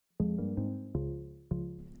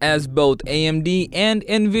As both AMD and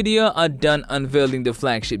Nvidia are done unveiling the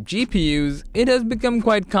flagship GPUs, it has become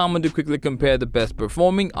quite common to quickly compare the best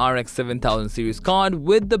performing RX 7000 series card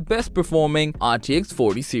with the best performing RTX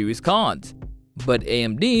 40 series cards. But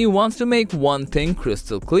AMD wants to make one thing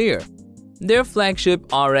crystal clear. Their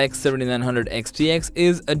flagship RX 7900 XTX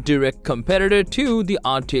is a direct competitor to the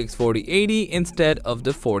RTX 4080 instead of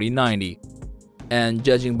the 4090. And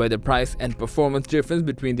judging by the price and performance difference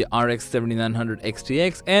between the RX 7900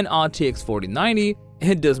 XTX and RTX 4090,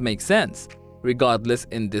 it does make sense. Regardless,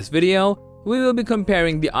 in this video, we will be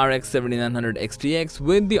comparing the RX 7900 XTX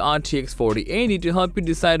with the RTX 4080 to help you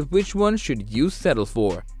decide which one should you settle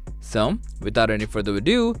for. So, without any further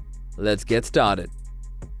ado, let's get started.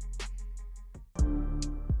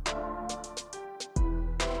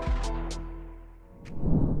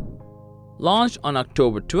 Launched on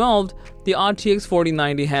October 12th, the RTX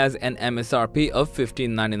 4090 has an MSRP of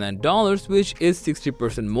 $1,599, which is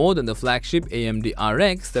 60% more than the flagship AMD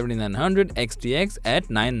RX 7900 XTX at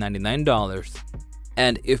 $999.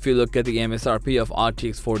 And if you look at the MSRP of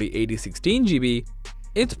RTX 4080 16GB,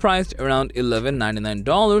 it's priced around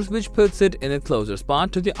 $1,199, which puts it in a closer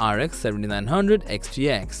spot to the RX 7900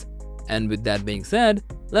 XTX. And with that being said,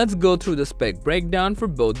 let's go through the spec breakdown for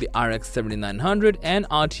both the RX 7900 and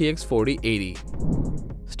RTX 4080.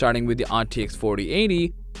 Starting with the RTX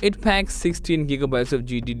 4080, it packs 16GB of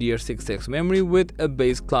GDDR6X memory with a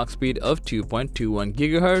base clock speed of 2.21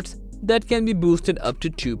 GHz that can be boosted up to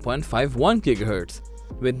 2.51 GHz.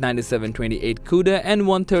 With 9728 CUDA and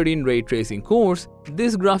 113 ray tracing cores,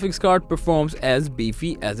 this graphics card performs as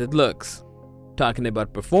beefy as it looks. Talking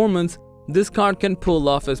about performance, this card can pull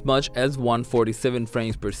off as much as 147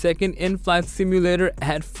 frames per second in Flight Simulator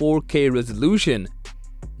at 4K resolution.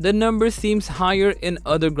 The number seems higher in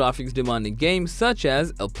other graphics demanding games such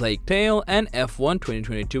as A Plague Tale and F1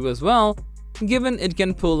 2022 as well, given it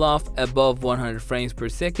can pull off above 100 frames per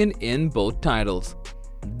second in both titles.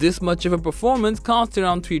 This much of a performance costs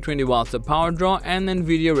around 320 watts of power draw, and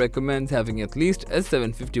Nvidia recommends having at least a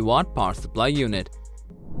 750 watt power supply unit.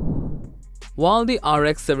 While the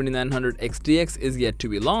RX 7900 XTX is yet to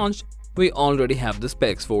be launched, we already have the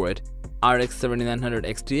specs for it. RX 7900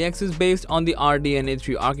 XTX is based on the RDNA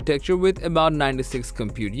 3 architecture with about 96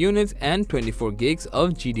 compute units and 24 gigs of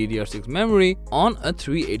GDDR6 memory on a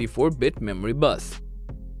 384-bit memory bus.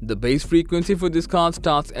 The base frequency for this card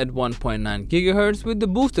starts at 1.9 GHz, with the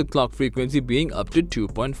boosted clock frequency being up to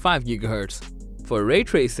 2.5 GHz. For ray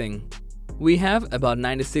tracing, we have about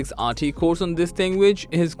 96 RT cores on this thing, which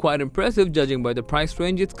is quite impressive judging by the price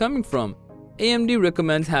range it's coming from. AMD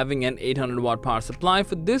recommends having an 800 watt power supply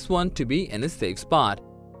for this one to be in a safe spot.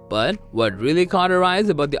 But what really caught our eyes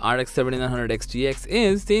about the RX 7900 XTX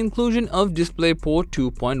is the inclusion of DisplayPort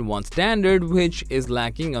 2.1 standard, which is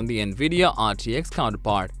lacking on the Nvidia RTX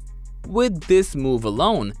counterpart. With this move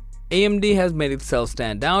alone, AMD has made itself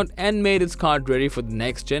stand out and made its card ready for the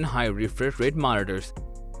next-gen high refresh rate monitors.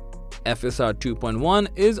 FSR 2.1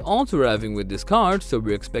 is also arriving with this card, so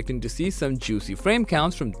we're expecting to see some juicy frame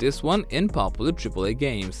counts from this one in popular AAA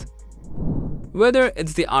games. Whether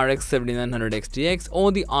it's the RX 7900 XTX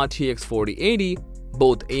or the RTX 4080,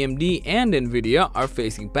 both AMD and Nvidia are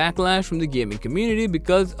facing backlash from the gaming community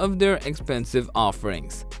because of their expensive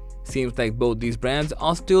offerings. Seems like both these brands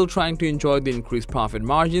are still trying to enjoy the increased profit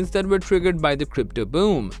margins that were triggered by the crypto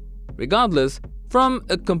boom. Regardless, from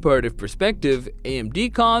a comparative perspective,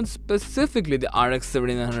 AMD cards, specifically the RX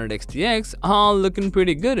 7900 XTX, are looking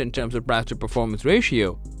pretty good in terms of price to performance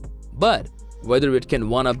ratio. But whether it can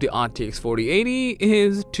one-up the RTX 4080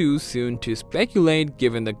 is too soon to speculate,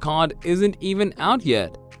 given the card isn't even out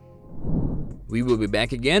yet. We will be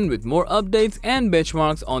back again with more updates and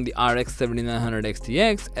benchmarks on the RX 7900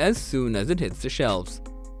 XTX as soon as it hits the shelves.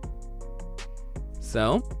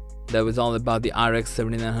 So, that was all about the RX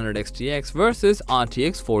 7900 XTX versus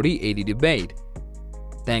RTX 4080 debate.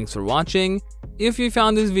 Thanks for watching. If you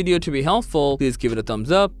found this video to be helpful, please give it a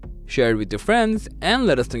thumbs up, share it with your friends, and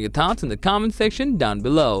let us know your thoughts in the comment section down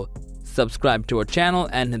below. Subscribe to our channel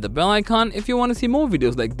and hit the bell icon if you want to see more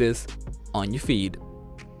videos like this on your feed.